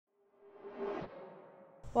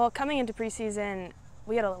Well, coming into preseason,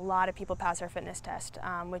 we had a lot of people pass our fitness test,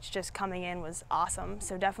 which just coming in was awesome.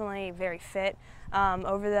 So definitely very fit.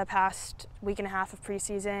 Over the past week and a half of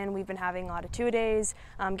preseason, we've been having a lot of two-a-days,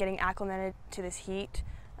 getting acclimated to this heat,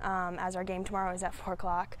 as our game tomorrow is at 4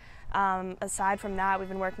 o'clock. Aside from that, we've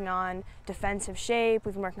been working on defensive shape,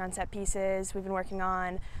 we've been working on set pieces, we've been working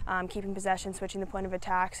on keeping possession, switching the point of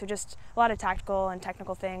attack, so just a lot of tactical and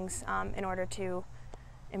technical things in order to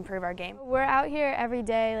improve our game. We're out here every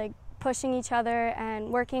day, like pushing each other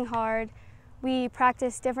and working hard. We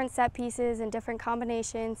practice different set pieces and different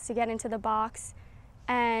combinations to get into the box,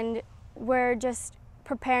 and we're just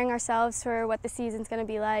preparing ourselves for what the season's going to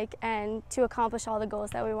be like and to accomplish all the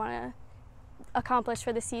goals that we want to accomplish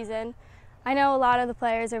for the season. I know a lot of the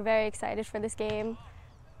players are very excited for this game.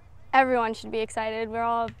 Everyone should be excited. We're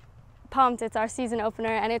all pumped. It's our season opener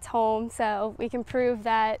and it's home, so we can prove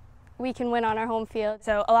that we can win on our home field.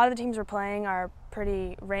 So a lot of the teams we're playing are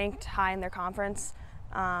pretty ranked high in their conference,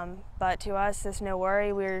 but to us, there's no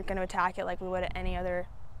worry. We're going to attack it like we would at any other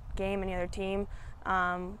game, any other team.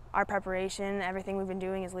 Our preparation, everything we've been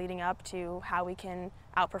doing is leading up to how we can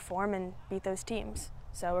outperform and beat those teams.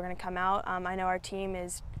 So we're going to come out. I know our team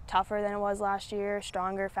is tougher than it was last year,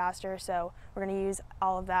 stronger, faster, so we're going to use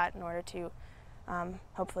all of that in order to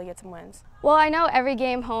hopefully get some wins. Well, I know every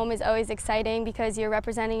game home is always exciting because you're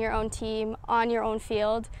representing your own team on your own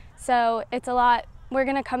field. So it's a lot, we're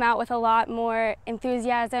going to come out with a lot more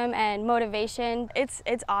enthusiasm and motivation. It's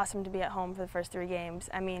awesome to be at home for the first 3 games.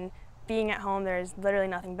 I mean, being at home, there's literally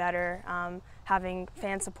nothing better. Having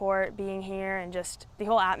fan support, being here, and just the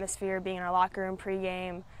whole atmosphere, being in our locker room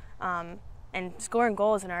pregame, and scoring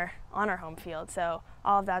goals on our home field. So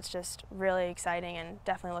all of that's just really exciting and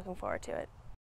definitely looking forward to it.